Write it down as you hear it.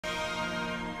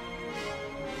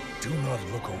Do not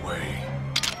look away.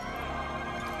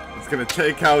 He's gonna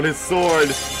take out his sword.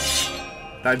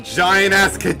 That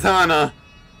giant-ass katana.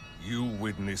 You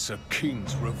witness a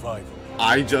king's revival.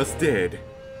 I just did.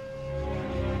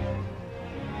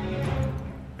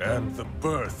 And the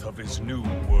birth of his new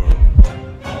world.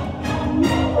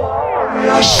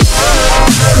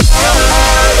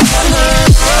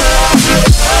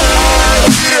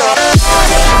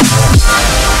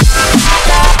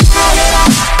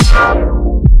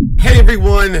 Hey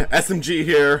everyone, SMG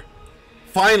here.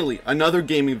 Finally, another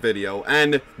gaming video,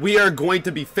 and we are going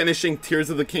to be finishing Tears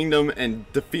of the Kingdom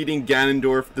and defeating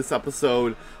Ganondorf this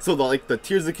episode. So the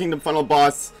Tears of the Kingdom final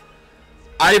boss,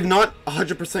 I have not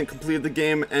 100% completed the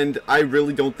game, and I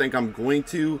really don't think I'm going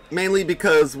to. Mainly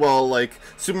because, well, like,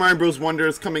 Super Mario Bros. Wonder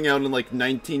is coming out in like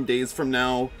 19 days from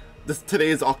now. Today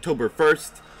is October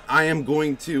 1st. I am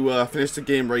going to finish the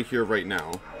game right here, right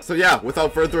now. So yeah,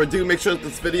 without further ado, make sure that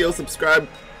this video,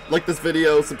 like this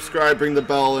video, subscribe, ring the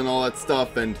bell, and all that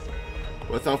stuff, and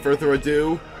without further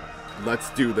ado, let's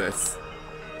do this.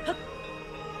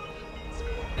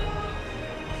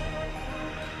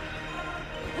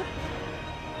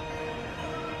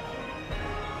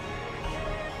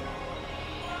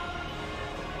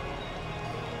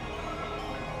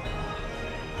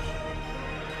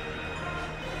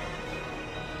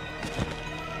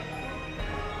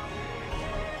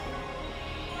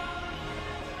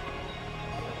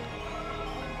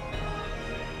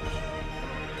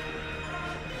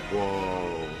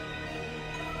 Whoa.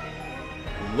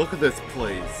 Look at this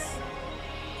place.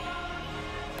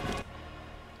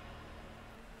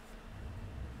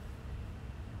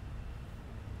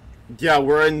 Yeah,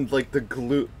 we're in like the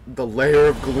lair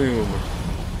of gloom.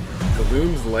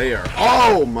 Gloom's lair.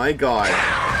 Oh my god.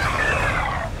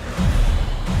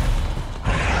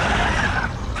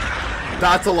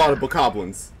 That's a lot of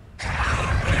bokoblins.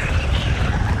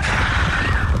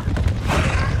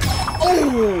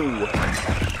 Oh!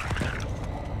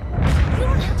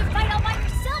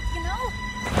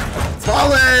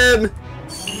 Fallen!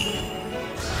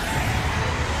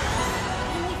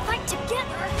 When we fight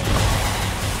together,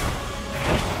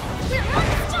 we're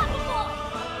unstoppable!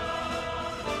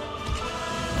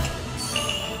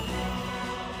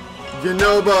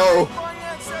 Yonobo!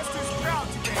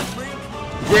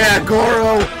 Yeah,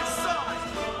 Goro!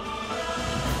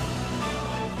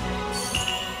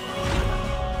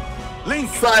 Link!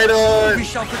 Sidon! We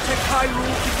shall protect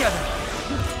Hyrule together!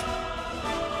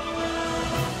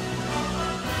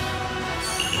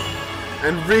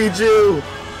 And Riju! The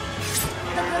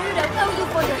Gerudo owe you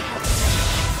for your help.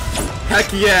 Heck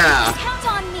yeah! Count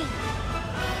on me!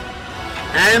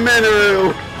 And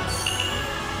Menoru!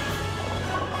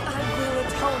 I will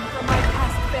atone for my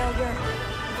past failure.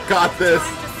 Got this!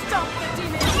 Time to stop the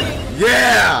Demon King!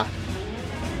 Yeah!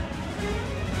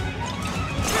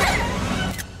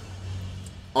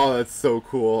 Oh, that's so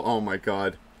cool. Oh my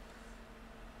god.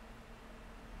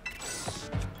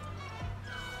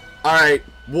 Alright,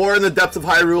 war in the depths of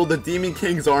Hyrule, the Demon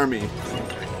King's army.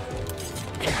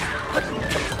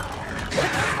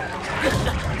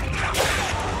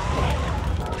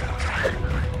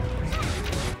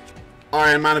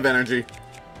 Alright, I'm out of energy.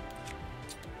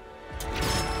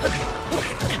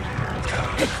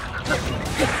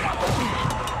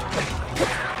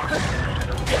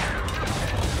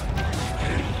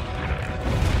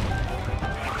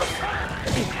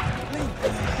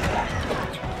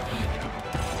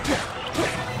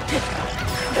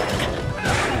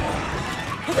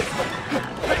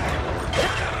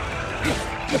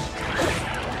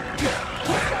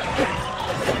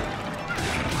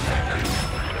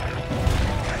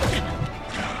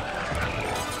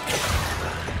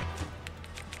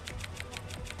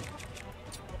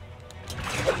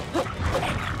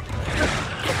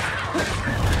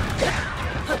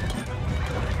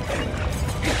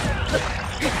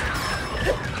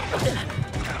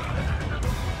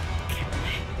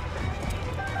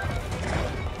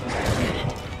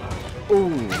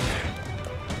 Ooh.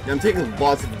 Yeah, I'm taking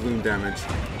lots of gloom damage.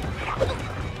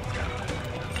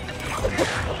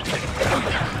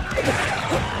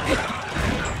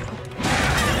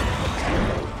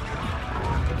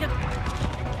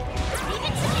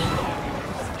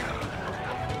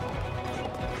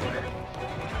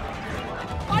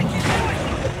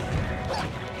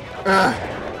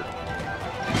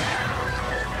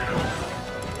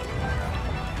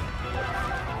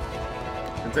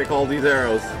 And take all these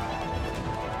arrows.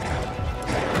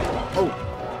 Oh!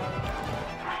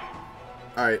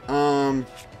 Alright,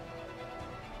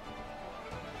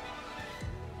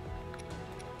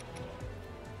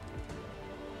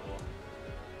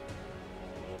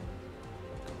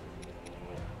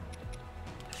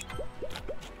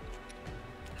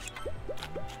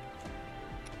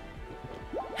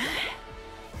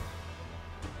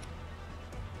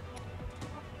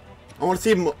 I want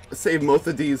to save most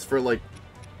of these for, like,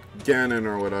 Ganon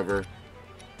or whatever.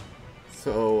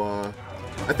 So,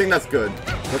 I think that's good.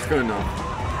 That's good enough.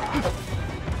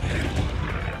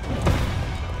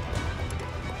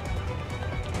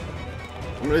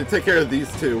 I'm gonna take care of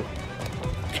these two.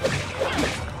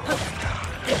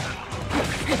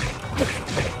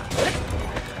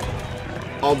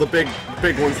 All the big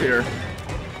ones here.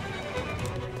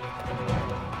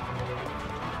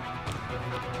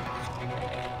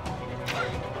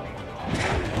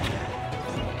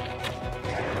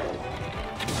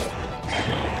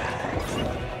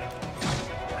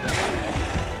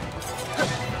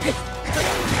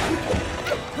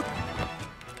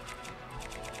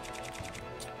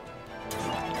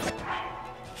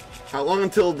 How long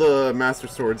until the Master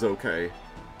Sword's okay?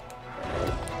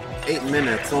 8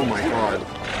 minutes, oh my god.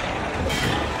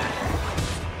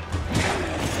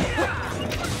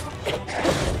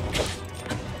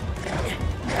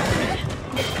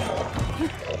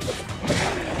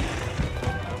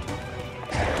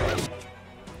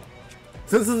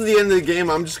 Since this is the end of the game,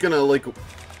 I'm just gonna, like,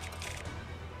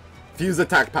 fuse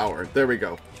attack power. There we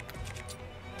go.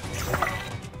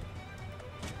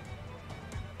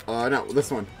 No,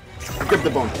 this one. Get the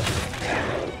bone.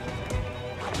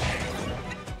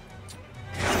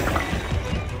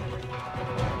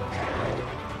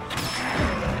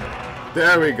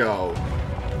 There we go.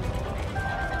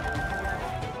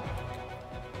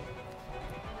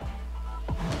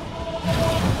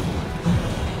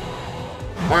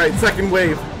 Alright, second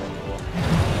wave.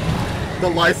 The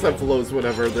Lycephalos,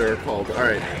 whatever they're called.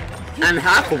 Alright. And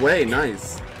half away,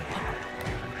 nice.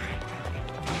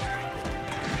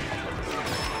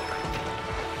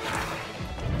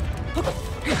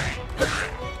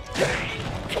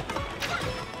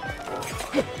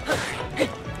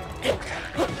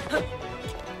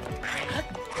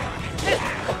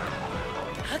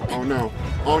 Oh no.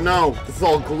 Oh no! This is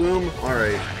all gloom?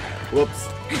 Alright. Whoops.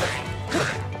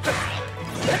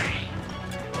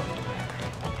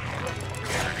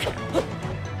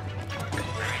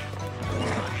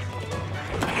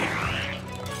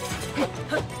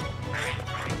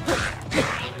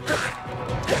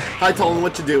 Hi, Tolan,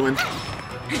 what you doing?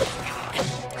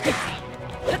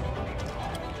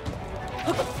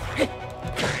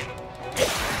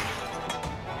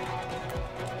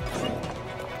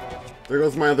 There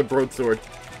goes my other broadsword.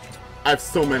 I have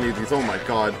so many of these, oh my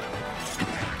god.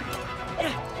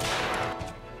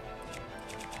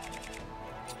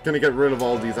 Gonna get rid of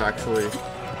all these, actually.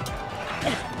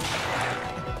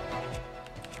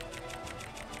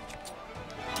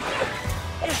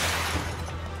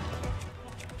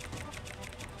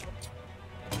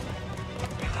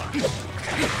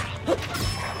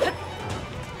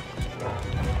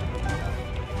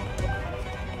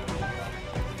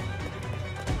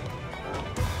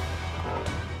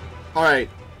 Alright.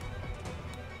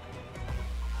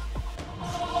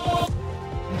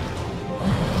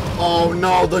 Oh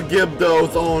no, the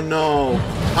Gibdos, oh no.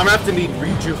 I'm gonna have to need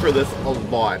Riju for this a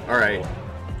lot. Alright.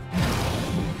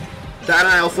 That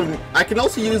I can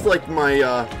also use like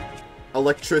my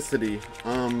electricity.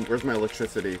 Where's my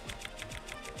electricity?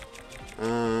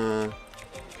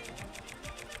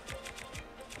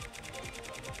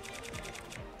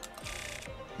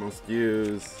 Most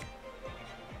use.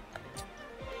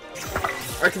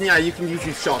 Yeah, you can use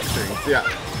these shock strings, yeah.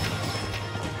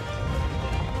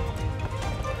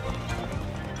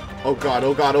 Oh god,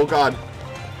 oh god, oh god.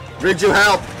 Riju,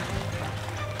 help!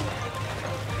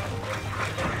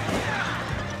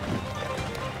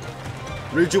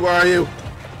 Riju, where are you?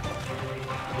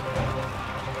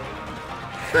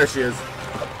 There she is.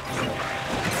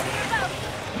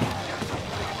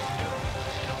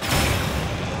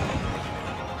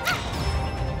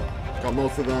 Got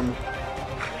most of them.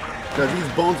 God,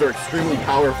 these bones are extremely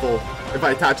powerful if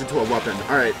I attach it to a weapon.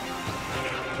 Alright.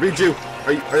 Riju,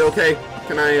 are you okay?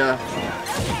 Can I,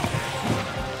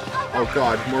 Oh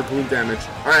god, more gloom damage.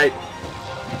 Alright.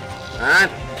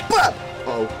 And... Bop!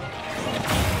 Oh.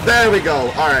 There we go!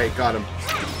 Alright, got him.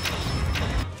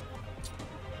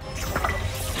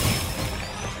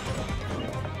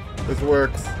 This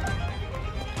works.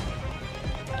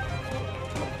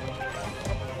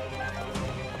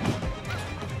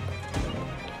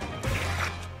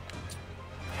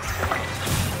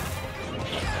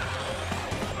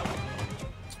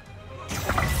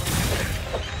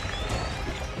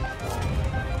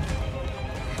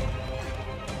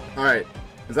 Alright.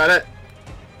 Is that it?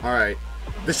 Alright.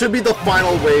 This should be the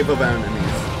final wave of enemies.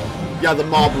 Yeah, the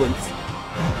moblins.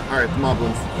 Alright, the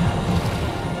moblins.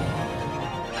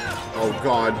 Oh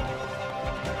god.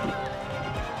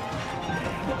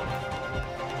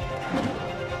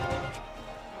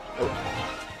 Oh,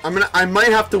 I might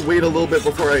have to wait a little bit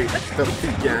before I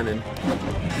defeat Ganon.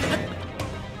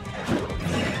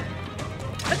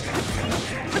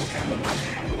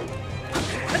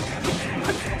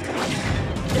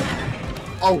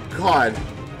 Oh God.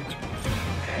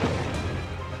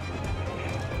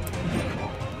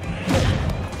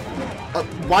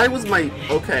 Why was my...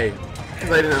 Okay.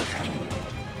 Because I didn't...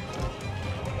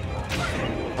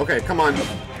 Okay, come on.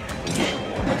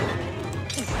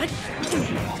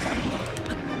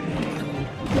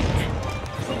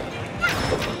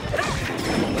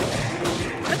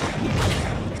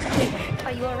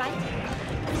 Are you alright?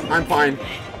 I'm fine.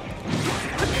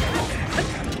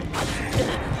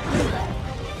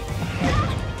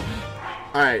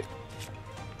 Alright.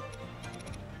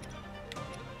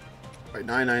 Alright,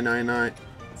 9999.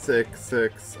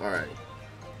 6. Alright.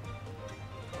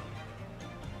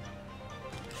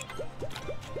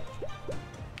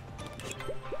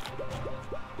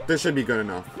 This should be good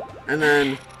enough. And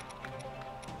then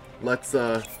let's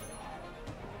oh,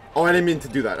 I didn't mean to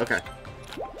do that. Okay.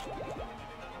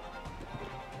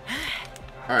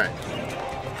 Alright.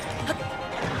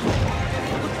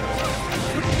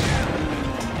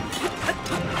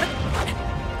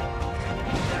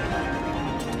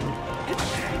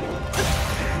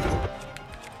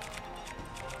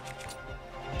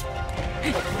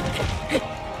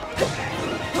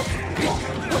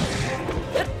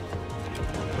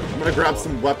 I'm gonna grab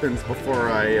some weapons before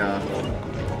I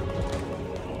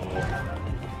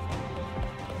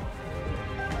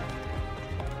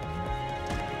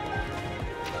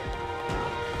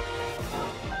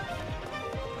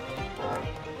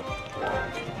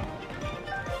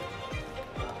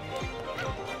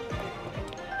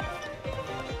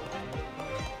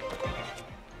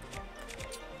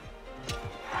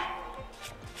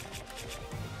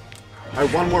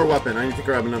Alright, one more weapon. I need to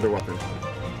grab another weapon.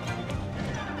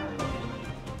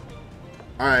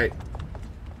 Alright.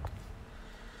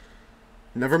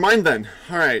 Never mind then.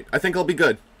 Alright, I think I'll be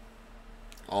good.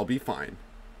 I'll be fine.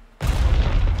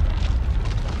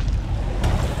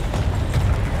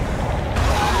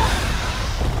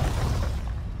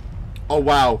 Oh,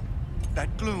 wow.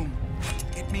 That gloom,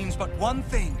 it means but one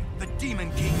thing. The Demon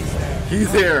King is there.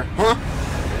 He's here, huh?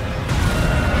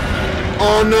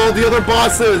 Oh no, the other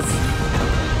bosses!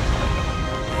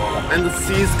 And the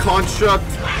Seas construct.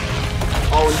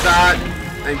 Oh, and that.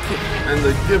 And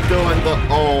the Gibdo and the...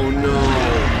 Oh no.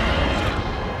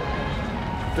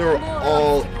 They're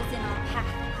all... obstacles in our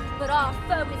path, but our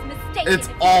foe is mistaken. It's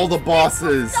all the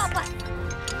bosses. Stop us.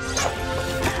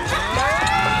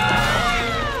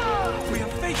 We are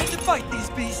fated to fight these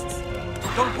beasts.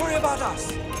 Don't worry about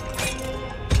us.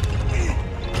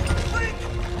 Link,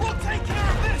 we'll take care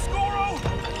of this, Goro.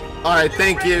 Alright,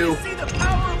 thank you. See the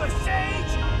power of a sage?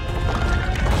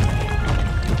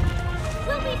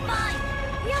 We'll be fine.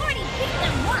 We already beat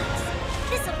them once.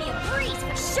 This'll be a breeze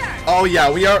for sure. Oh yeah,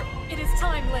 we are... It is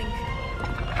time, Link.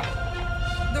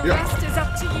 The Yeah. rest is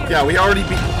up to you. Yeah, we already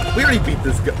beat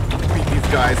these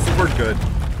guys, so we're good.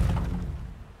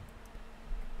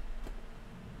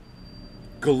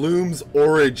 Gloom's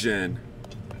origin.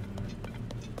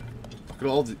 Look at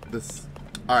all this.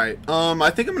 Alright, I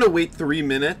think I'm gonna wait 3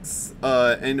 minutes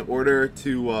in order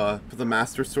to for the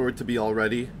Master Sword to be all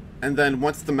ready. And then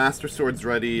once the Master Sword's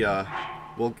ready,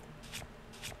 we'll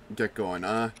get going.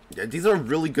 Yeah, these are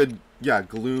really good. Yeah,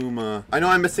 Gloom. I know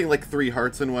I'm missing like 3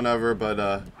 hearts and whatever,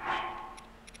 but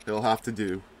it'll have to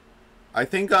do. I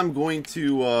think I'm going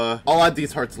to, I'll add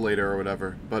these hearts later or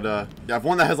whatever. But, yeah, I have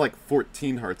one that has like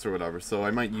 14 hearts or whatever, so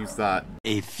I might use that.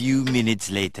 A few minutes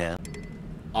later.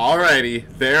 Alrighty,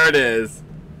 there it is.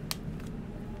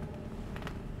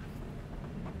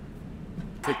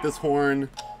 Take this horn.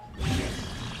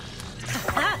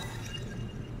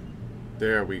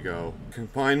 There we go.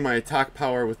 Combine my attack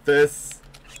power with this.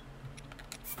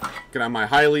 Get on my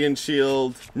Hylian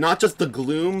shield. Not just the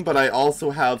Gloom, but I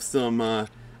also have some,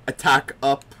 attack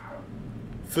up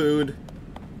food.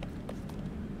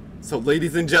 So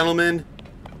ladies and gentlemen,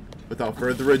 without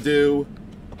further ado,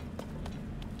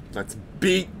 let's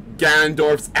beat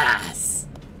Ganondorf's ass.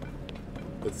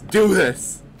 Let's do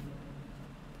this.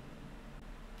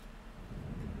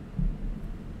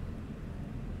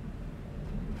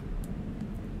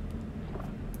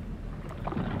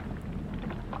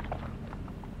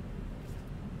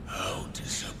 How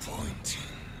disappointing.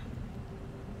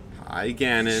 Hi,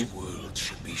 Ganon. This world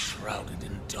should be shrouded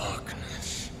in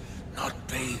darkness, not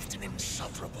bathed in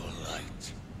insufferable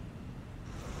light.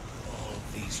 All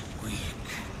these weak,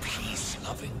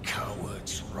 peace-loving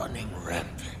cowards running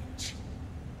rampant.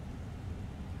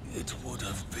 It would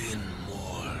have been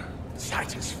more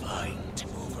satisfying to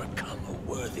overcome a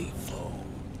worthy foe.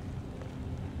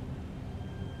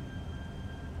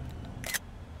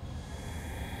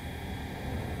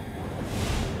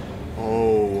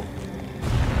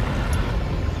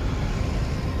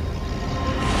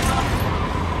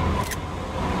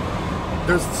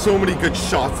 There's so many good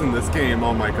shots in this game,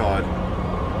 oh my god.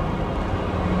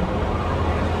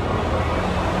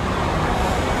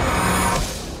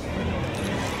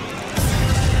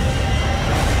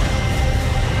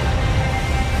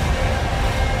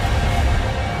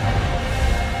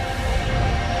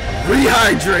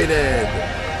 Rehydrated!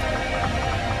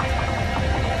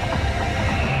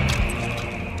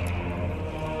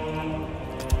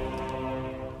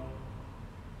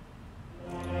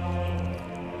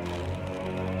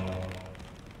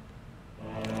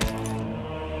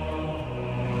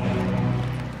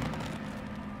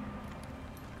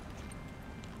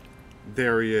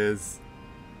 There he is.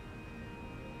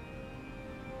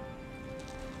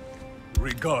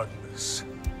 Regardless,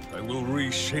 I will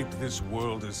reshape this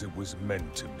world as it was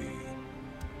meant to be.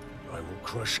 I will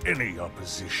crush any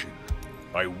opposition.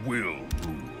 I will rule.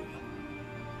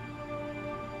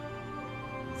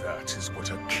 That is what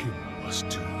a king must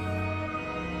do.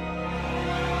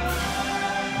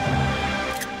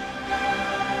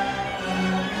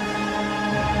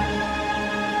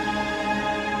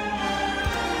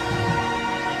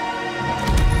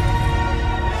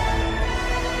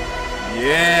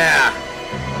 Yeah!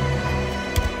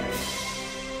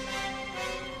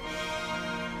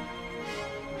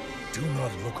 Do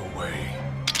not look away.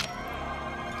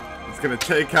 He's gonna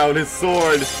take out his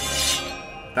sword.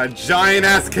 That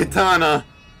giant-ass katana.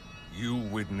 You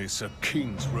witness a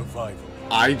king's revival.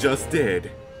 I just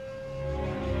did.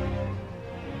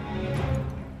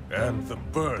 And the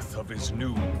birth of his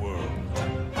new world.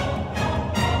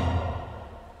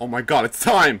 Oh my god, it's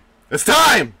time! It's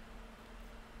time!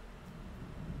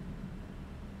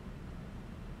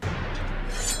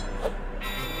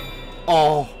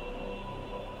 Oh.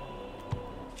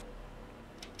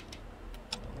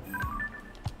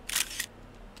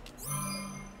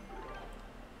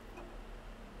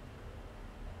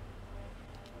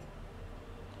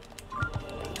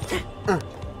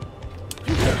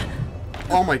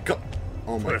 Oh my god.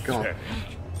 Oh my god.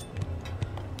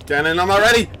 Ganon, I'm not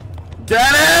ready!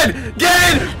 Ganon!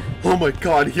 Ganon! Oh my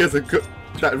god, he has a good...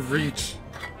 that reach.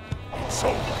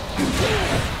 So.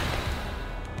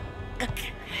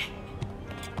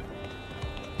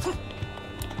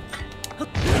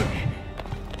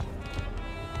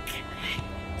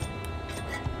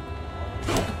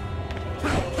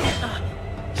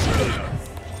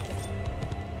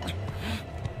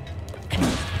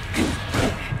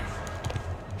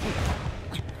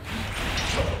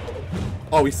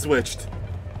 Oh, he switched.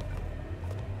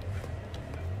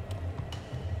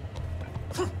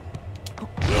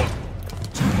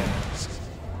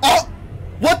 Oh!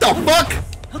 What the fuck?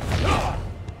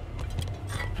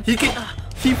 He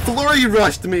flurry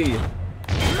rushed me.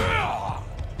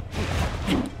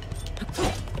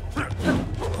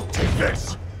 Take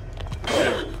this.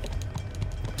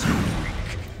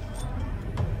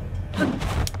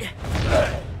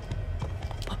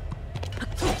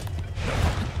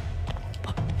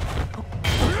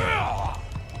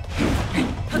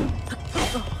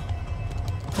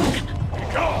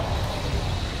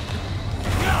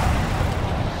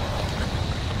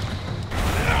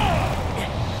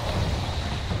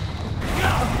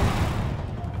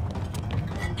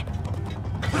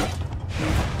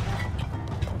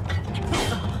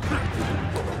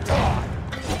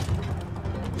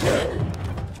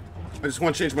 I just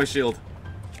want to change my shield.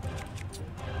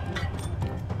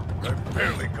 I've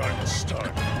barely gotten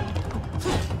started.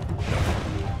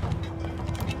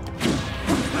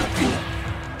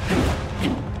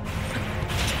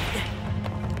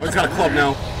 Oh, he's got a club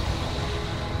now.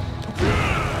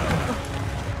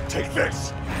 Take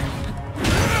this.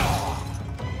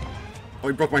 Oh,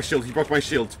 he broke my shield. He broke my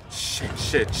shield. Shit,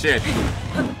 shit, shit. He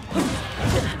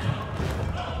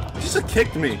just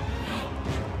kicked me.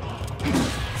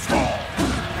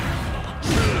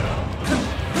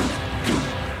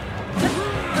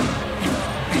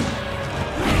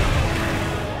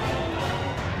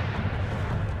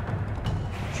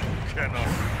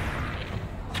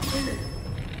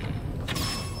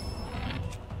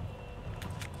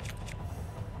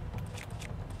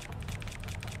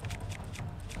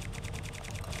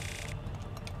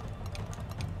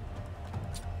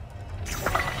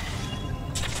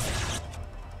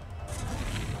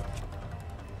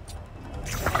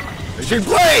 Your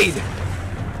blade!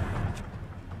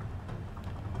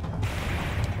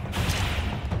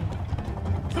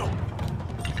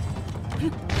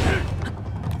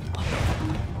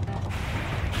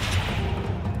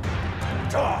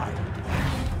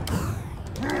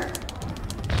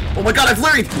 Oh my god, I've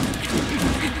learned!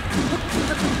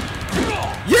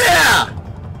 Yeah!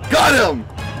 Got him!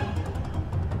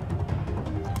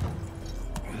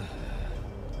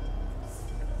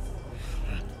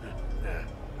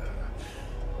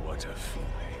 bitter feeling.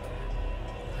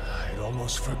 I'd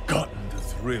almost forgotten the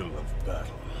thrill of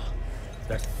battle.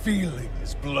 That feeling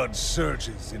as blood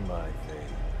surges in my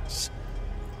veins.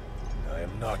 And I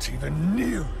am not even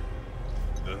near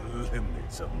the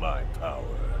limits of my power.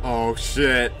 Oh,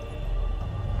 shit.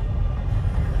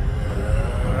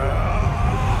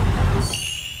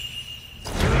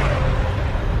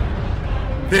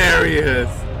 There he is.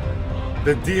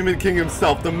 The Demon King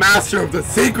himself, the master of the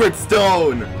Secret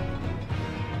Stone.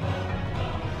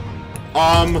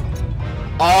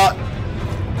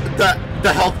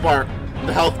 The health bar.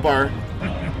 The health bar.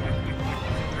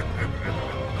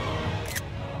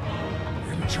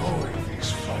 Enjoy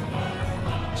these final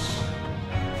moments.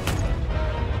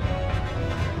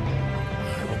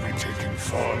 I will be taking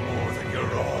far more than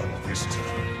you're on this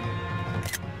time.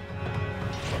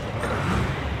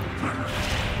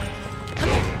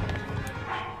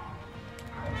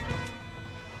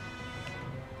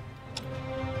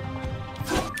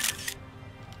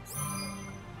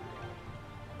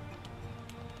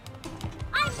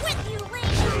 I'm with you,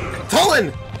 Link! Tolan!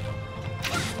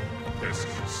 This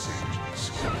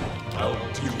decisions. I'll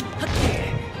deal with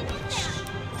it.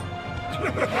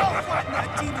 I'll fight that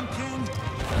Demon King!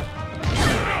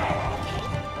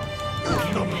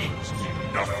 Numbers mean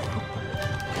nothing.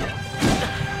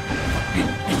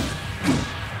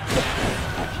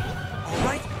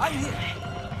 Alright, I'm here.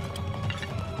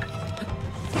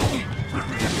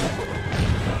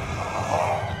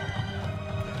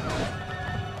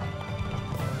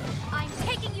 I'm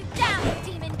taking you down,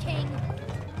 Demon King!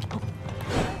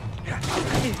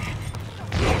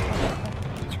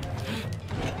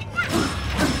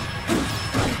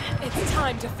 It's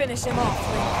time to finish him off,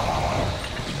 Link.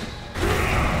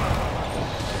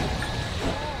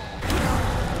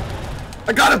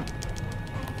 I got him!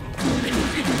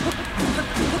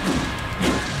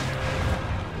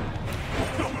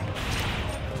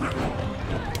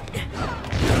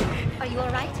 Are you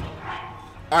alright?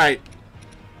 Alright.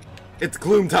 It's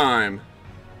gloom time.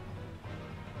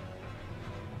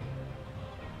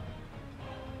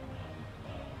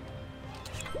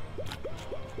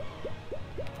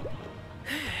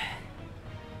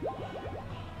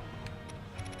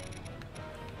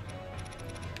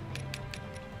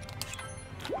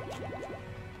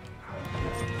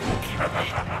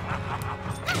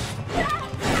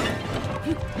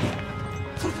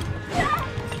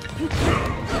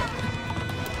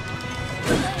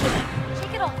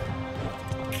 Shake it off.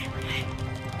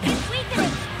 It's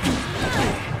weakening.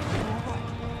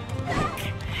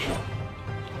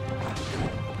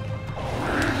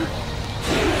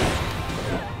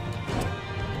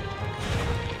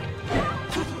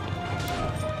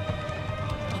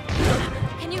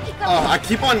 Can you keep going? I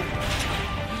keep on...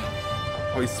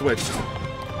 Oh, he switched.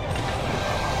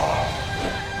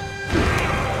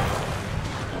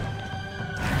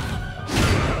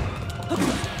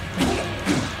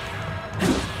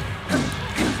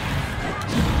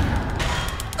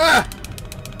 Ah!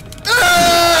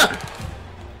 Ah!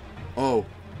 Oh.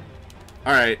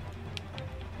 Alright.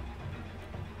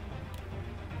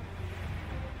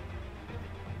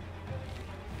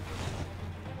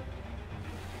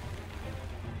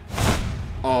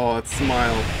 Oh, that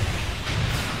smile.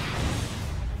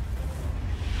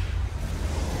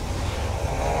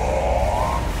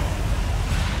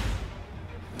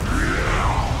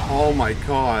 Oh my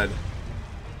god.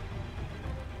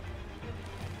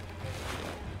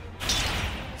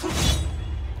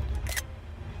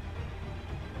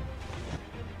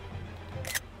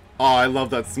 Oh, I love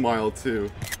that smile too.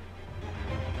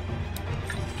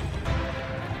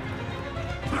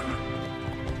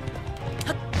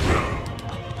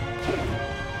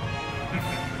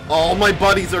 All my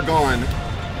buddies are gone.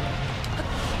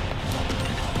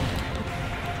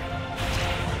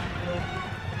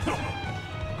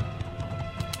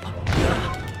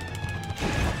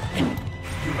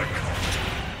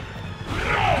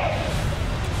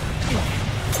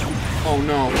 Oh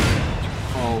no.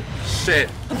 Oh shit.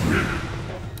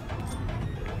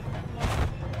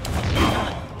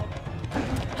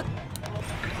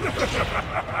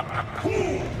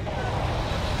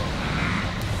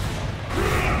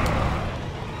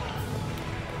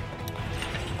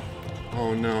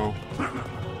 Oh no.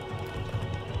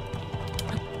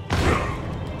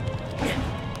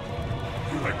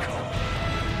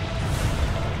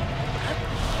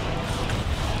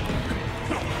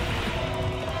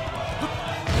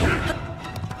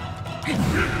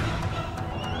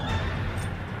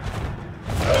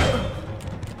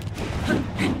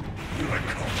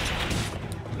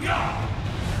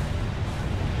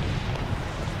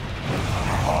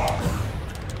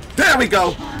 There we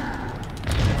go.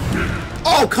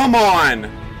 Oh, come on!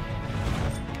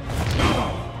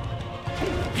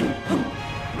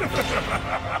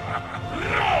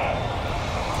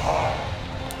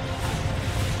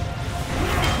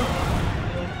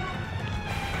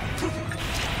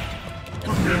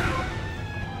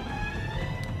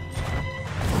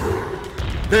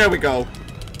 There we go.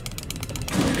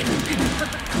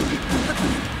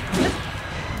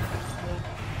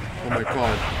 Oh my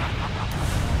god.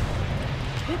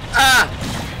 Ah!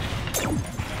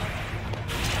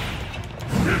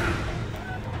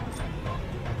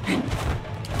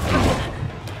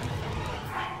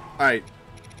 Alright.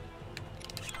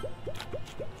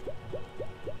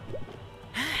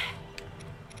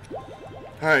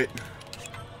 Alright.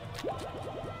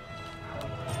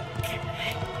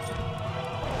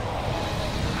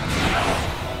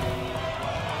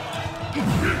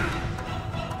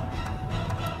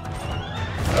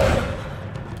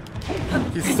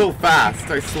 He's so fast,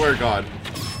 I swear God.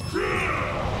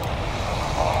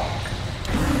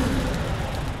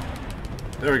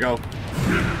 There we go.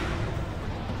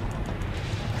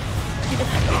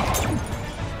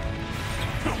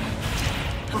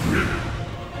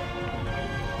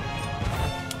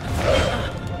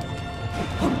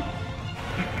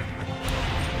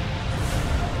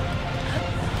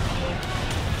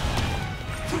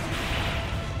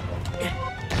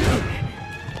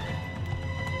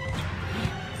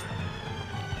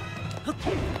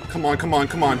 Come on, come on,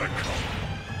 come on.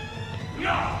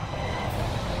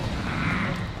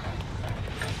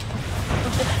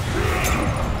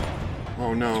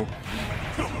 Oh no.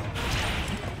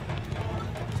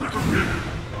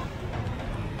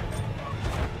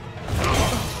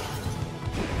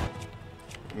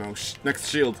 No, next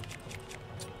shield.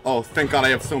 Oh, thank God I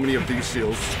have so many of these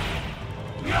shields.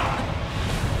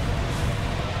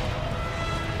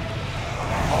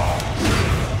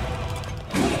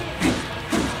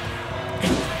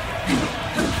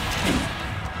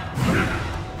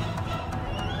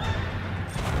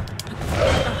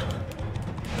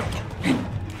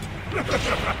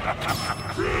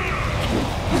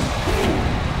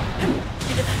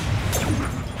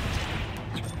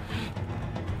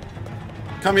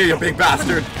 Come here, you big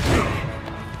bastard!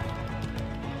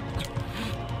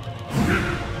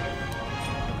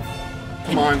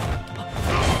 Come on.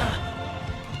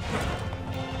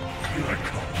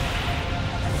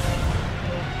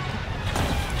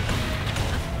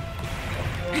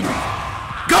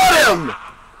 Got him!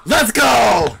 Let's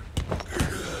go!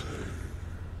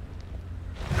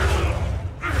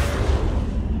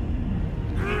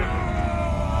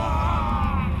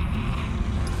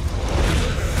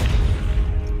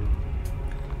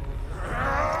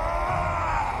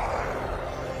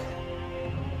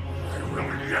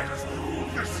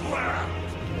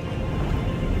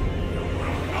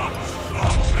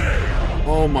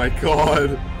 Oh my God!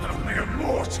 The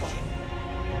immortal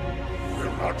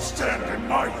will not stand in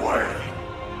my way.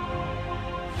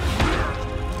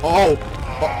 Oh!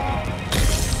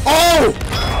 Oh!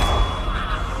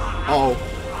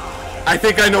 Oh! I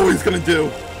think I know what he's gonna do.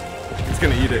 He's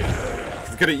gonna eat it.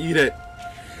 He's gonna eat it.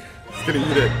 He's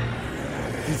gonna eat it.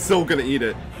 He's so gonna eat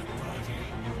it.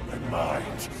 My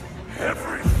mind,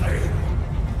 everything.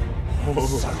 Oh,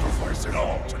 Sacrifice it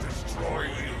all to destroy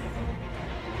you.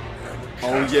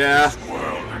 oh yeah. This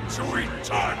world into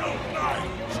eternal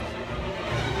night.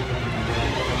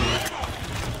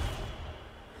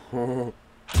 Oh.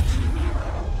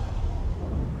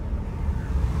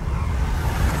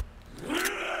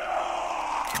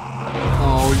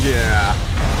 Oh yeah.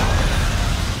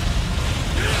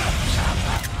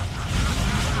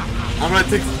 I'm gonna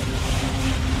take...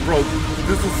 Bro,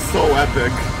 this is so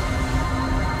epic.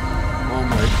 Oh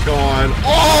my God.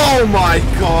 Oh my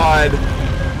God!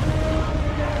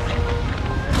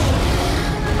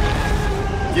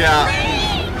 Yeah.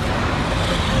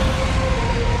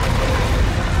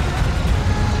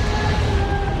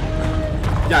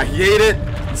 Yeah, he ate it.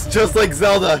 It's just like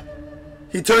Zelda.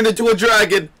 He turned into a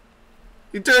dragon.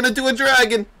 He turned into a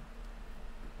dragon.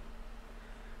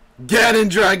 Ganon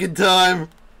dragon time.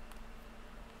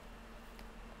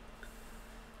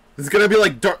 It's gonna be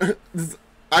like dark.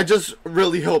 I just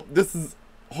really hope this is.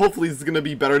 Hopefully, this is gonna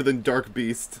be better than Dark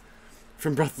Beast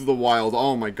from Breath of the Wild.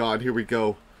 Oh my God, here we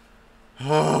go.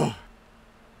 Oh.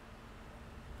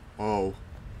 Oh.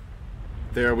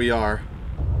 There we are.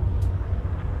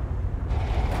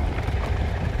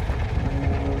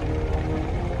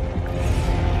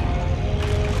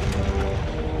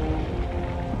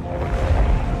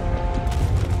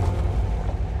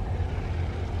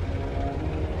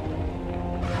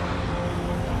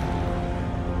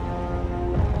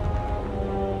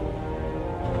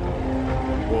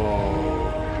 Whoa.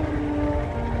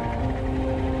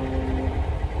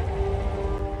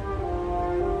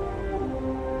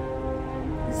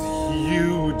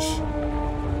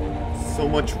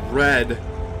 much red.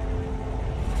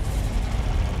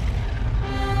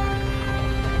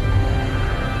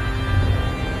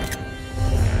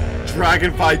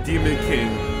 Dragonfly Demon King.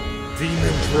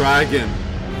 Demon Dragon.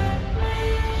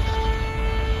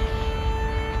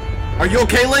 Are you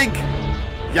okay, Link?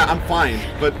 Yeah, I'm fine,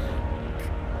 but...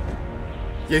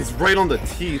 yeah, he's right on the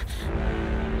teeth.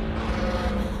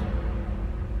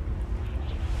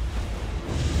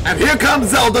 And here comes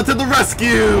Zelda to the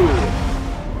rescue!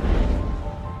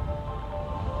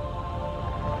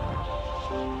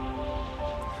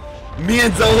 Me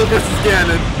and Zelda versus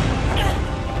Ganon.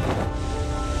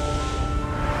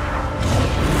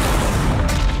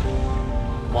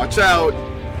 Watch out!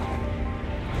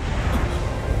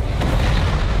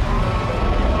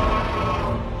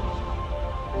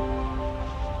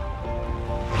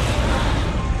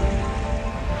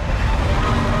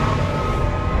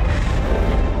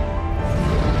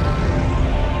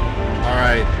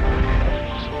 Alright.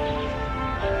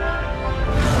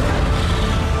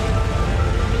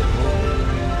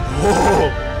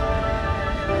 Whoa!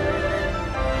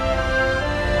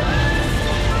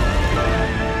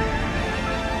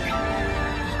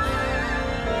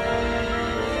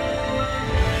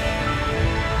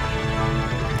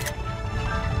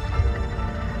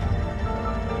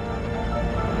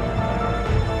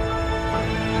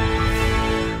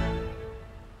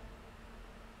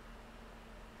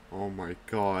 Oh my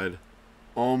god.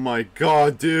 Oh my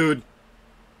god, dude.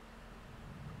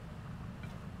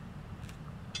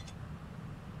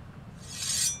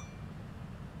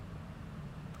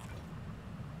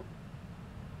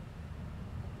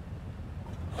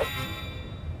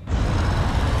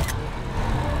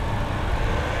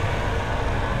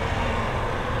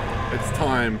 It's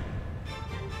time.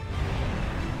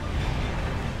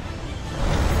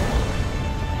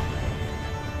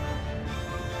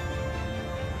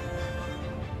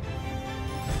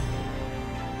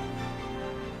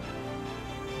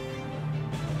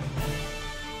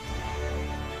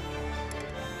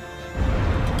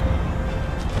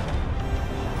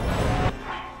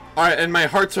 Alright, and my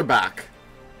hearts are back.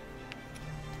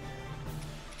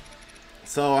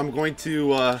 So I'm going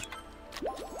to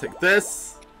take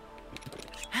this.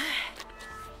 I'm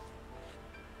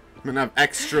gonna have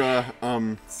extra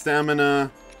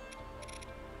stamina.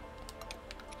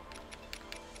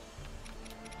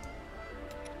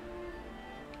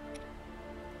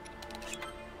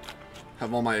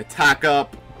 Have all my attack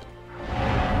up.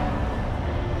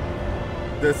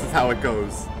 This is how it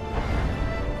goes.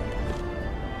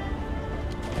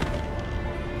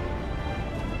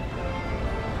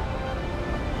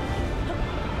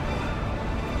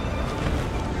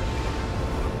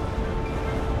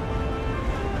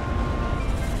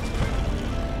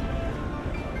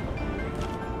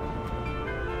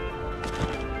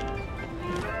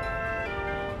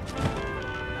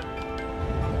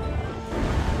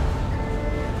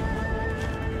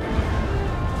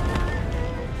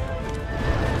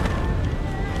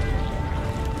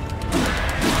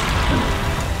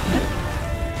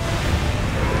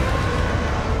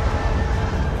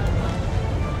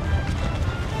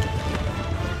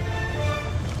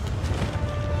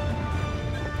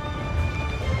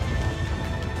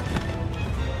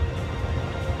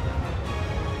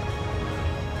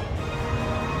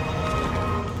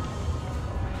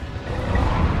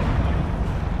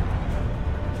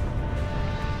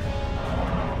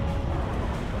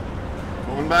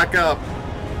 Back up.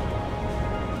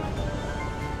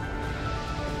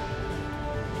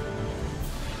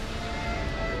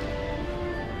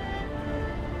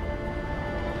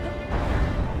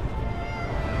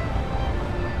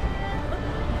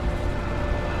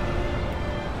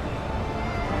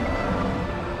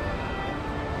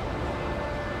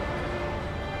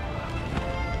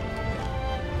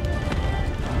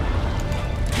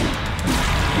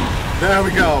 There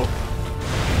we go.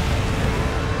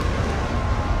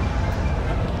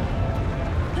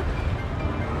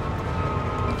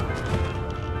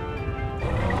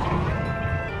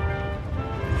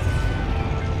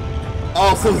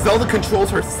 Oh, so Zelda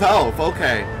controls herself.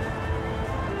 Okay.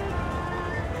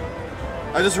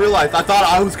 I just realized. I thought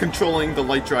I was controlling the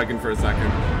Light Dragon for a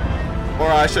second.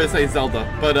 Or I should say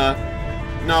Zelda. But,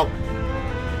 no.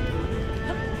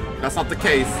 That's not the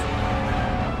case.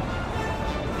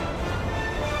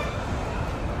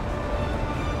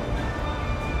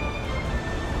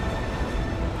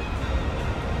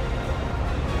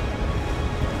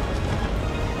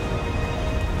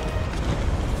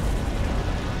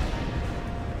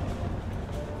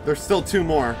 There's still two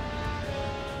more.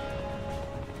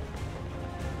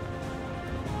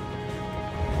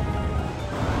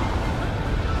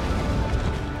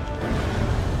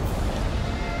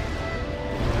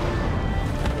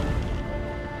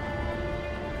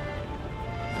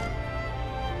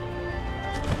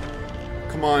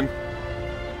 Come on.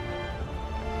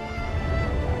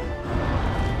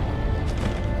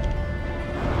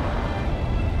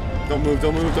 Don't move,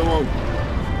 don't move, don't move.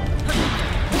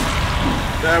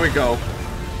 There we go.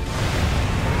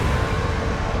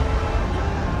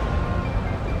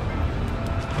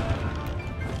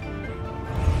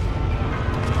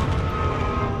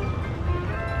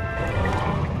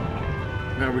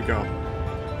 There we go.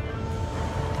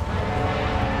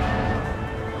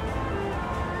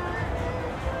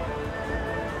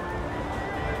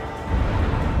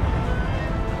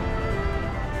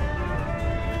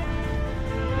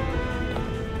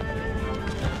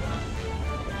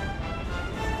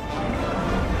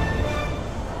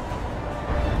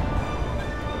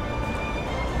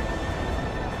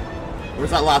 Where's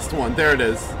that last one? There it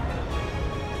is.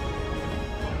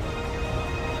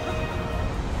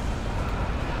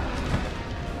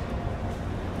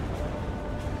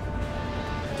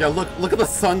 Yeah, look at the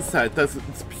sunset.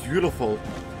 It's beautiful.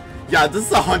 Yeah, this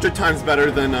is 100 times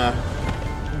better than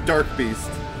Dark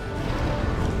Beast.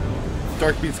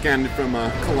 Dark Beast Ganon from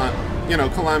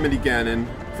Calamity Ganon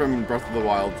from Breath of the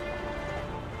Wild.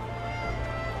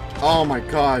 Oh my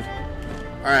god.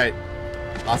 All right,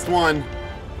 last one.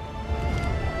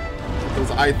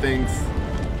 Those eye things.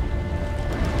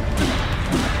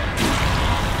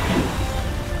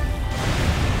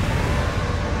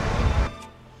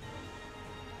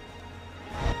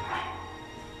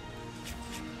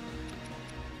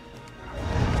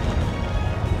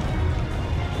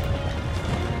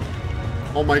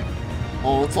 Oh my,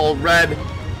 oh, it's all red.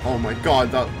 Oh my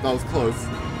god, that was close.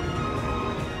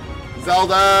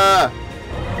 Zelda!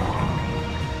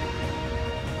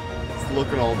 Let's look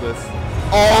at all this.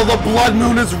 Oh, the blood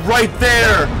moon is right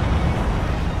there!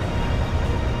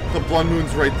 The blood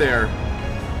moon's right there.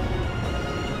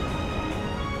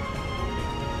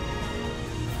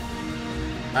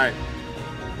 Alright.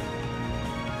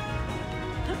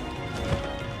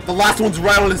 The last one's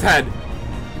right on his head.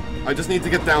 I just need to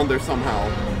get down there somehow.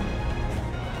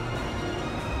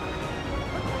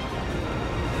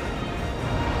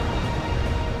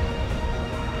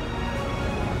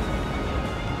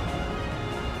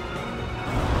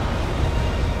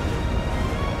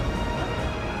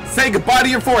 Say goodbye to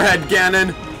your forehead,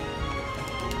 Ganon!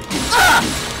 Ah!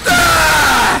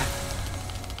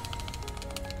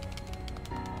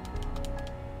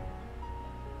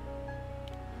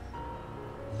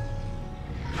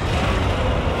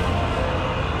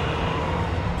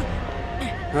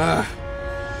 Ah!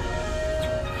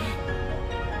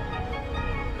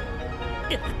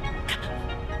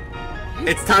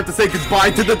 It's time to say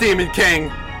goodbye to the Demon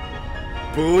King!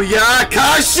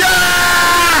 Booyakasha!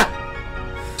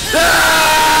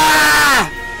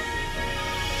 Ah!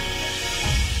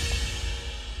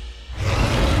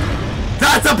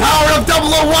 That's the power of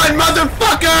 001,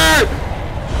 motherfucker!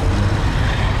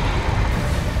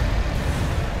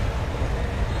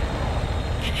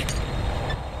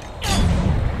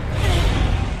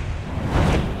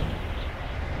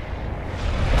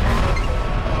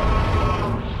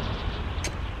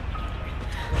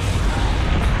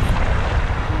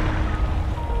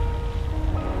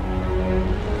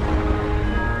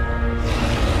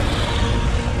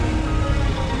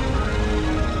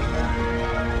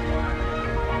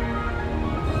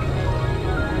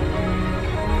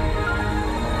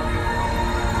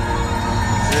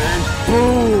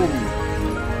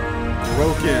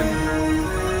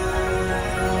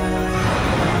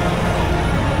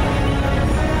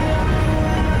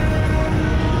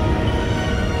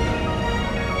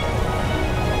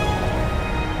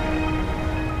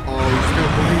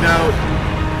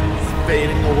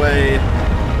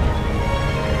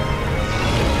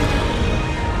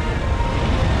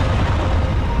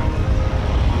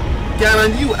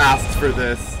 Ganon, you asked for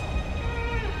this.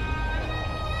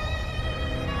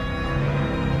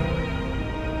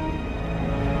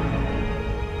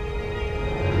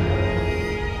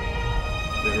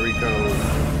 There he goes.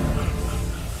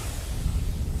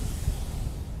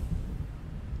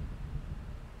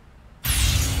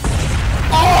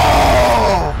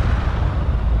 Oh!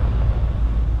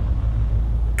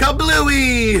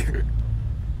 Kablooey!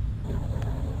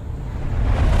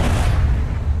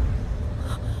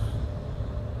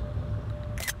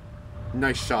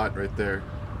 Nice shot right there.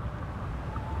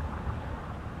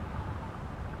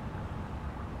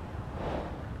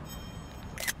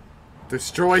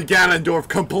 Destroy Ganondorf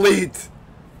complete!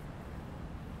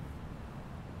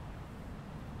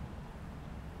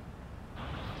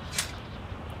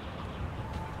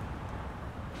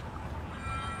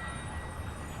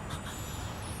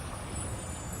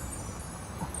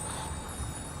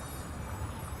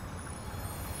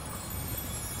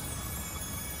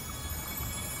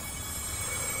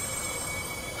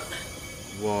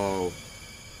 Whoa.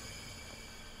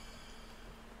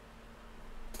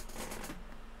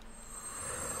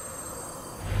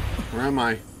 Where am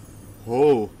I?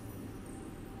 Oh.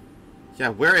 Yeah,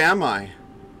 where am I?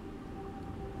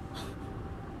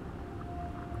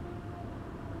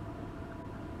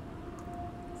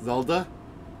 Zelda?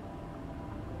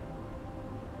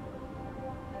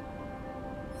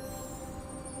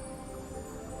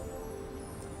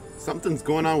 Something's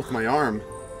going on with my arm.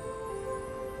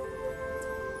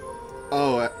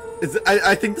 Oh,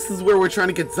 I think this is where we're trying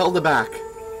to get Zelda back.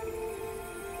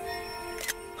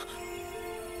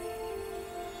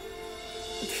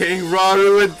 King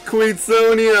Rauru and Queen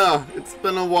Sonia! It's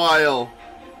been a while.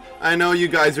 I know you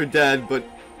guys are dead, but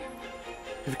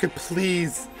if you could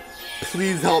please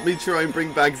help me try and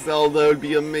bring back Zelda, it would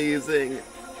be amazing.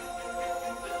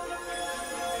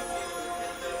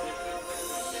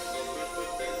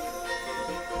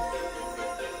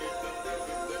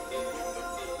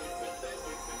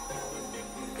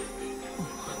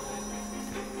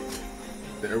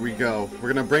 There we go. We're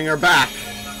gonna bring her back.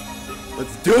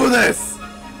 Let's do this!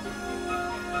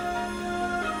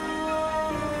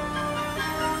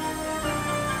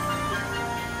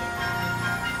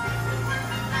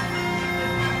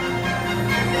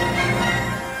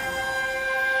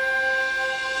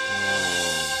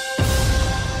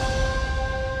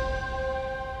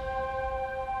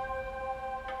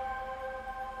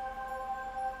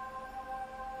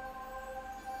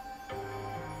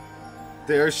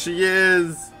 There she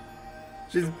is!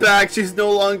 She's back! She's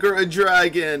no longer a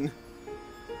dragon!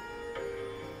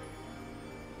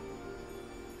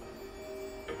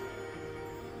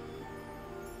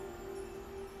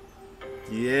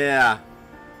 Yeah!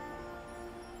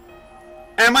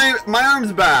 And my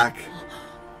arm's back!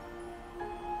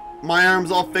 My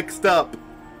arm's all fixed up.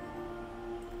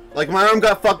 Like, my arm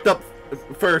got fucked up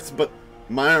first, but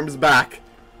my arm's back.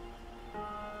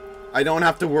 I don't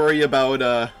have to worry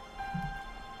about,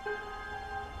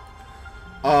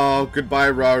 Oh, goodbye,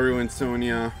 Rauru and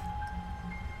Sonia.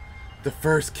 The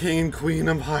first king and queen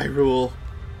of Hyrule.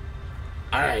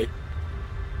 Alright.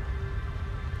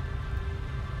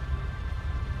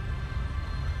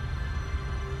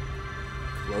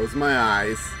 Close my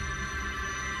eyes.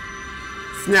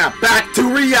 Snap back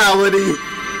to reality!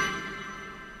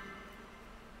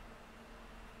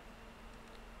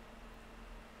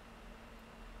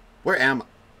 Where am I?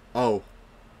 Oh.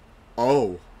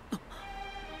 Oh.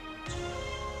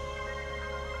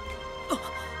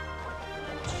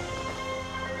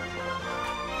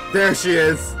 There she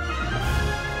is.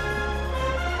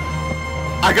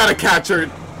 I gotta catch her.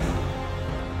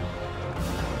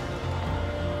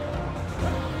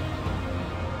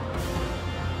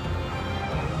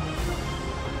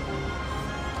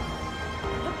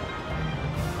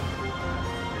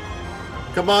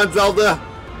 Come on, Zelda.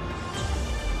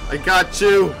 I got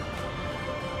you.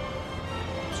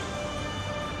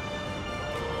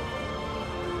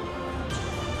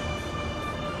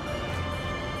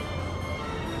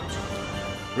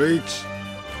 Reach.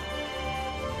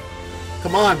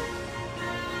 Come on.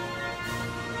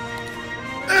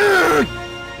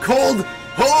 Cold.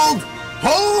 Hold.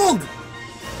 Hold.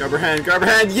 Grab her hand. Grab her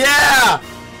hand. Yeah.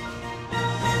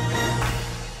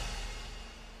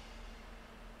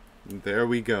 And there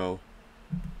we go.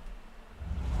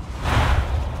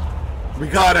 We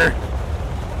got her.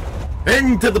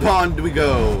 Into the pond we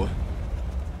go.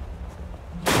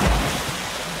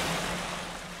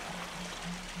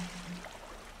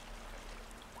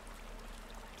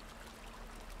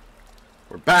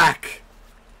 We're back!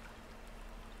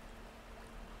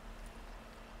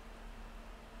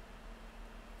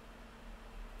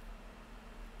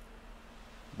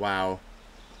 Wow.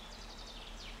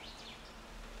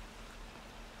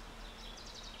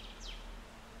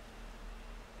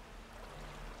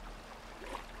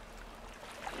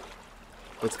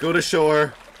 Let's go to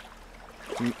shore.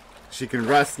 She can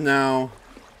rest now.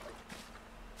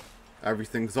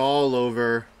 Everything's all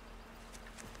over.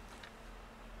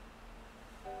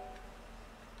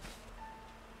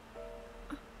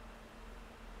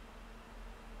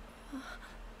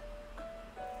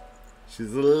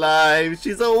 She's alive.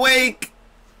 She's awake.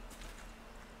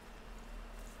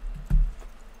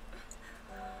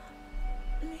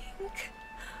 Link,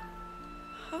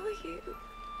 how are you?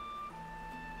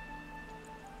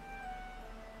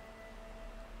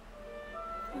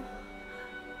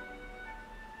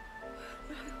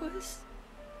 I was...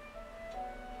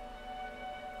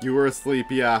 You were asleep,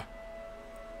 yeah.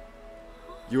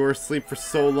 You were asleep for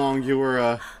so long, you were,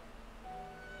 I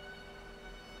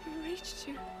reached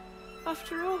you,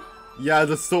 after all. Yeah,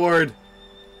 the sword.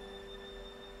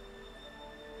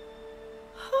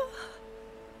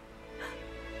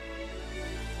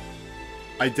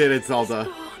 I did it, Zelda. It's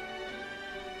gone.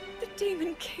 The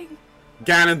Demon King.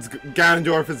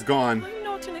 Ganondorf is gone. I'm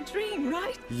not in a dream,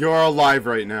 right? You're alive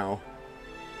right now.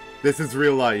 This is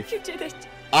real life. You did it.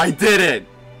 I did it!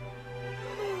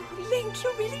 Oh, Link,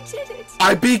 you really did it.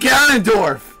 I beat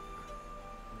Ganondorf!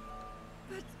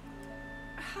 But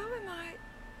how am I?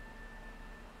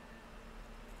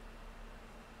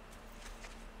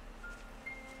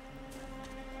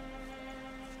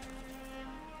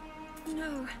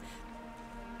 No,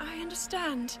 I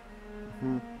understand.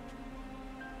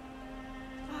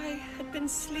 I had been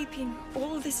sleeping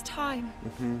all this time.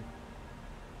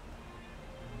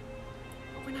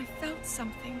 When I felt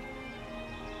something,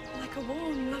 like a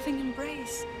warm, loving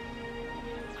embrace,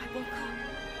 I woke up.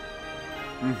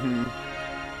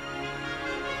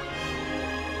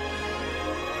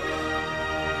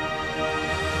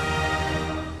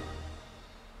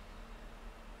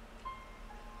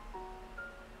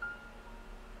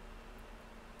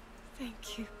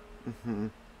 Thank you.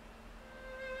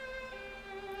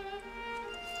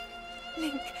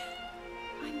 Link,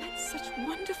 I met such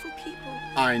wonderful people.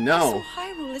 I I know. saw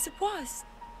Hyrule as it was.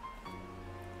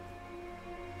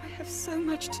 I have so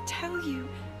much to tell you.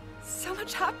 So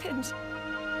much happened.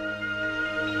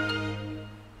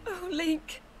 Oh,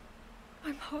 Link,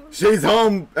 I'm home. She's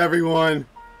home, everyone.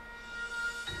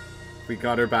 We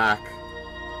got her back.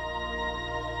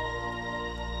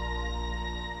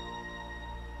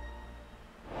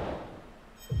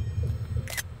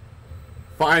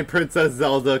 Find Princess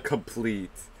Zelda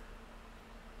complete.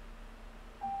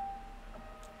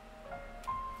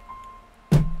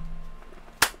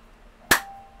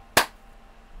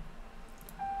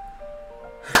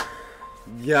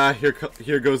 Yeah,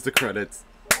 here goes the credits.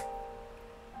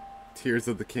 Tears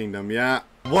of the Kingdom, yeah.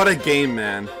 What a game,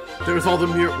 man. There was all the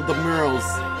murals.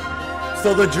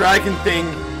 So the dragon thing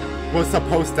was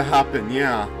supposed to happen,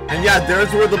 yeah. And yeah,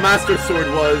 there's where the Master Sword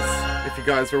was, if you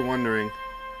guys were wondering.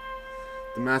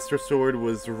 The Master Sword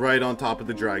was right on top of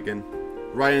the dragon.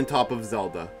 Right on top of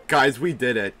Zelda. Guys, we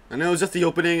did it. I know it was just the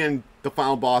opening and the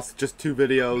final boss, just 2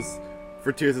 videos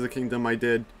for Tears of the Kingdom I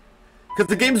did. Because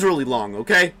the game's really long,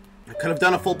 okay? I could have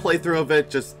done a full playthrough of it,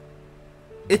 just...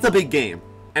 It's a big game.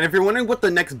 And if you're wondering what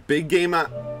the next big game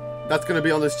that's going to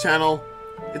be on this channel,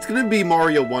 it's going to be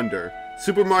Mario Wonder.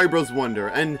 Super Mario Bros. Wonder.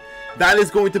 And that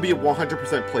is going to be a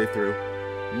 100% playthrough.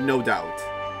 No doubt.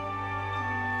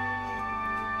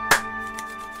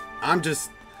 I'm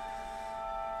just...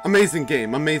 Amazing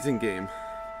game, amazing game.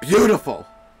 Beautiful.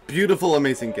 Beautiful,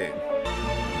 amazing game.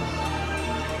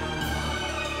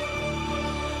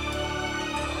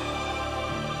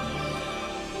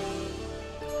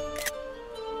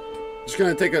 Just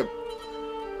gonna take a...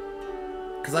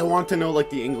 Because I want to know, like,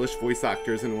 the English voice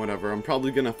actors and whatever. I'm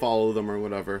probably gonna follow them or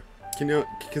whatever.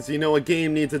 Because, you know, a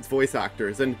game needs its voice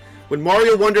actors. And when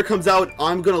Mario Wonder comes out,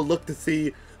 I'm gonna look to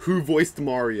see who voiced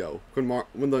Mario when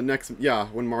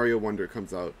Mario Wonder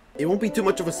comes out. It won't be too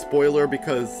much of a spoiler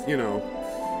because, you know,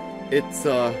 it's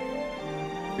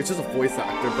just a voice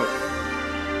actor, but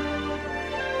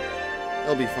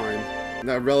it'll be fine.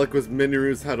 That relic was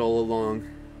Minoru's head all along,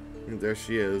 and there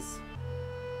she is.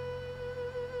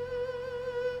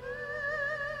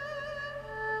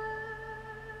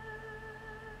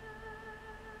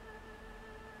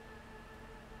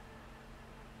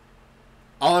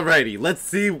 Alrighty, let's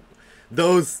see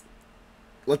those.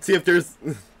 Let's see if there's.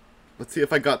 Let's see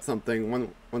if I got something.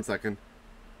 One second.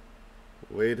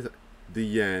 Wait.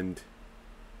 The end.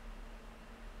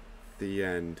 The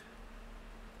end.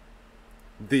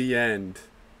 The end.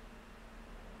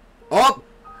 Oh!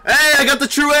 Hey, I got the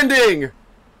true ending!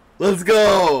 Let's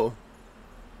go!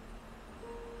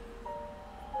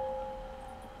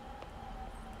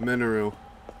 Minoru.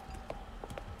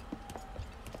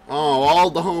 Oh, all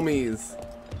the homies.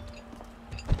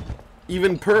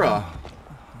 Even Purah.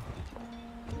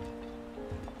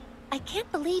 I can't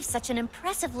believe such an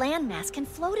impressive landmass can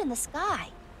float in the sky.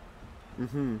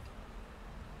 Mm-hmm.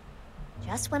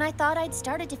 Just when I thought I'd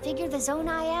started to figure the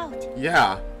Zonai out.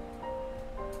 Yeah.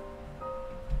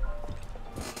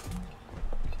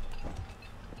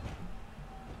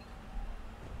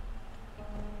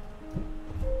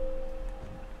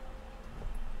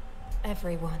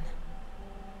 Everyone,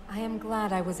 I am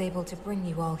glad I was able to bring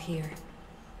you all here.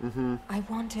 Mm-hmm. I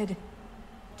wanted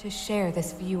to share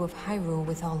this view of Hyrule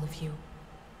with all of you.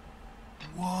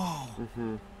 Whoa.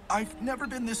 Mm-hmm. I've never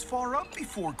been this far up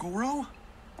before, Goro.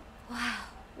 Wow,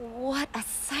 what a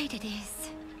sight it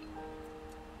is.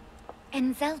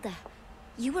 And Zelda,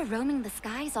 you were roaming the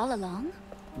skies all along?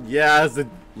 Yeah, as a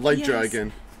light Yes,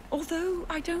 dragon. although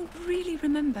I don't really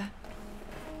remember.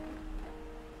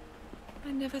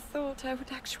 I never thought I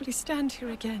would actually stand here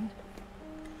again.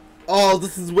 Oh,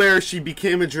 this is where she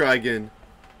became a dragon.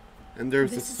 And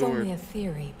there's the This is sword. only a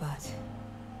theory, but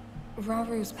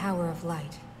Raru's power of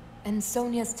light and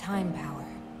Sonia's time power.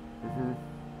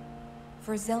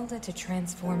 For Zelda to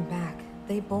transform back,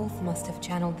 they both must have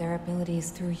channeled their abilities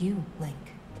through you, Link.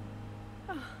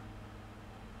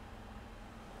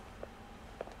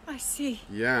 I see.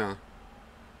 Yeah.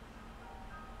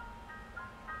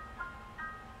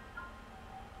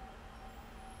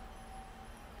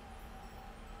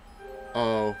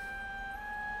 Oh.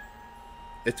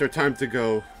 It's our time to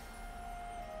go.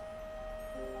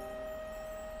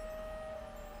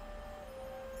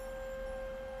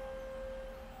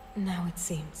 Now it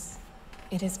seems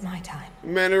it is my time.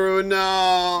 Minoru,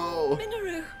 no!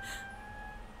 Minoru!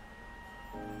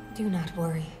 Do not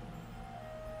worry.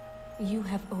 You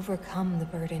have overcome the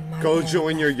burden my Go will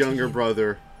join your left to younger you.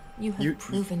 brother. You have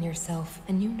proven yourself,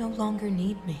 and you no longer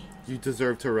need me. You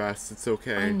deserve to rest. It's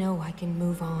okay. I know I can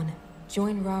move on.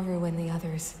 Join Raru and the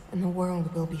others, and the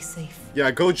world will be safe.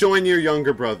 Yeah, go join your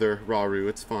younger brother, Raru.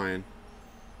 It's fine.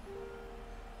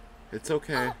 It's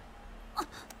okay.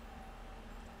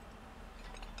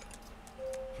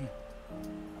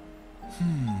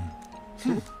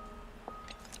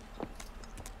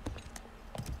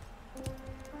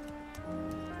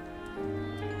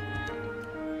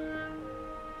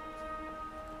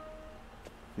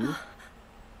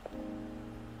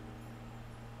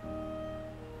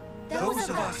 Those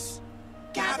of us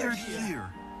gathered here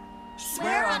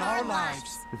swear on our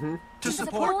lives to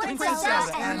support Princess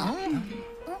Zelda and...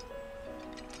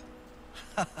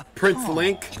 Prince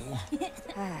Link.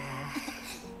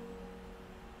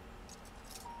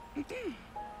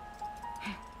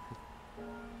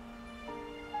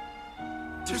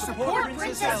 to support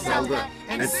Princess Zelda Zelda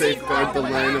and safeguard the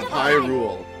land of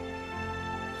Hyrule.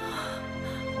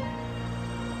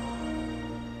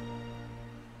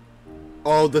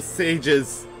 Oh, the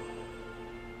sages.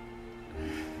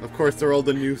 Of course, they're all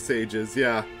the new sages,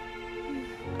 yeah.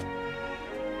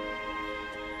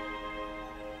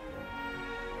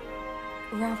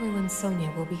 Raru and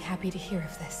Sonia will be happy to hear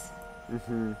of this.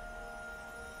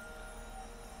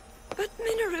 But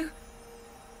Minoru!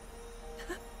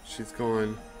 She's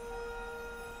gone.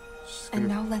 She's gonna And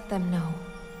now let them know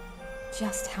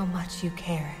just how much you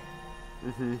care.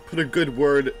 put a good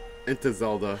word into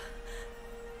Zelda.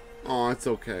 Oh, it's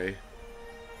okay.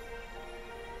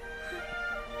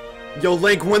 Yo,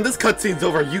 Link, when this cutscene's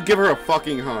over, you give her a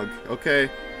fucking hug, okay?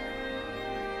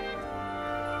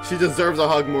 She deserves a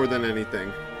hug more than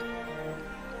anything.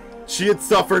 She had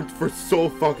suffered for so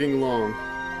fucking long.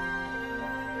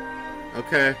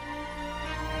 Okay?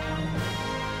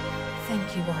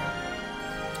 Thank you all.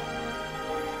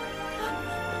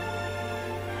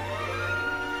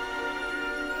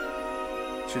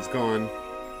 She's gone.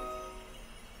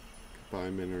 Goodbye,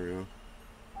 Minoru.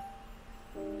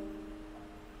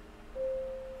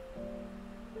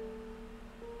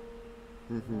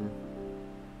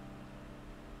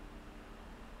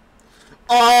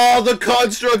 Oh, the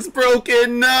construct's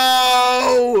broken!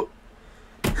 No!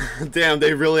 Damn,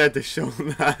 they really had to show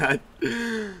that.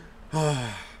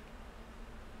 I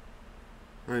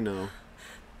know.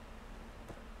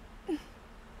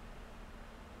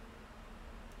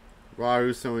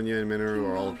 Raru, Sonia, and Minoru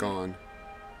are all gone.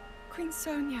 Queen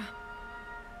Sonia.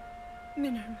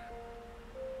 Minoru.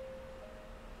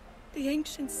 The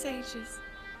ancient sages.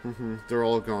 They're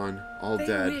all gone. All They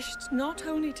dead. wished not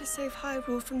only to save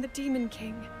Hyrule from the Demon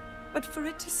King, but for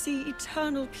it to see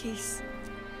eternal peace.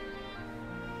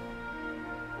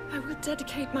 I will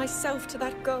dedicate myself to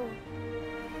that goal.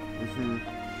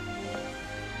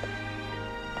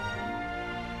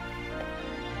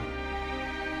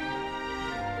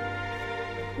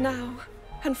 Now,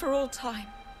 and for all time.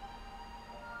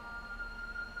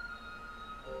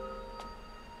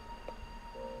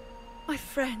 My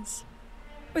friends,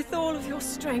 with all of your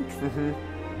strength,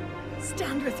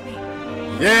 stand with me.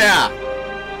 Yeah!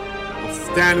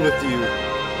 I'll stand with you.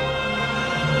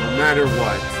 No matter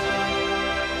what.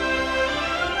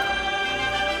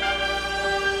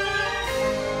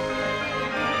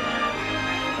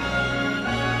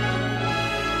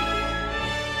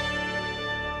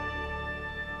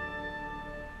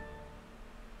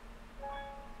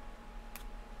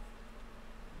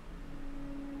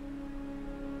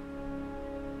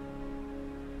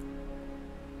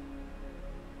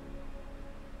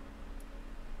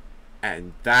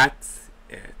 And that's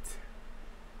it.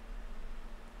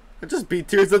 I just beat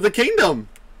Tears of the Kingdom.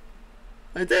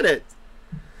 I did it.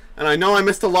 And I know I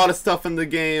missed a lot of stuff in the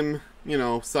game. You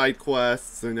know, side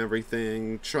quests and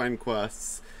everything. Shrine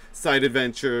quests. Side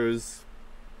adventures.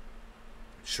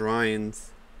 Shrines.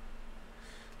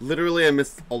 Literally, I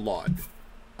missed a lot.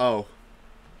 Oh.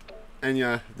 And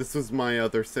yeah, this was my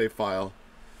other save file.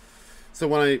 So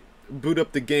when I boot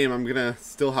up the game, I'm gonna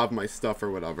still have my stuff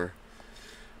or whatever.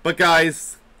 But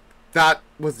guys, that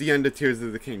was the end of Tears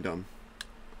of the Kingdom.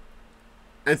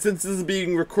 And since this is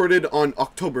being recorded on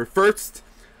October 1st,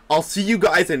 I'll see you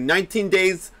guys in 19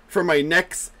 days for my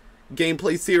next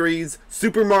gameplay series,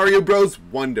 Super Mario Bros.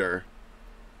 Wonder.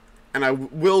 And I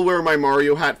will wear my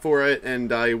Mario hat for it,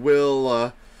 and I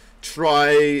will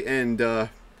try and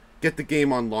get the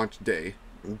game on launch day.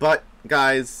 But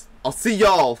guys, I'll see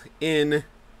y'all in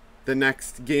the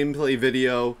next gameplay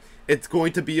video. It's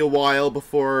going to be a while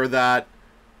before that,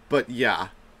 but yeah,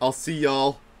 I'll see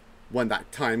y'all when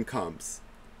that time comes.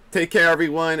 Take care,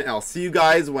 everyone, and I'll see you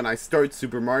guys when I start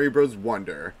Super Mario Bros.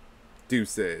 Wonder.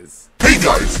 Deuces. Hey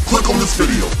guys, click on this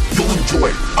video. You'll enjoy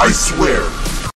it, I swear.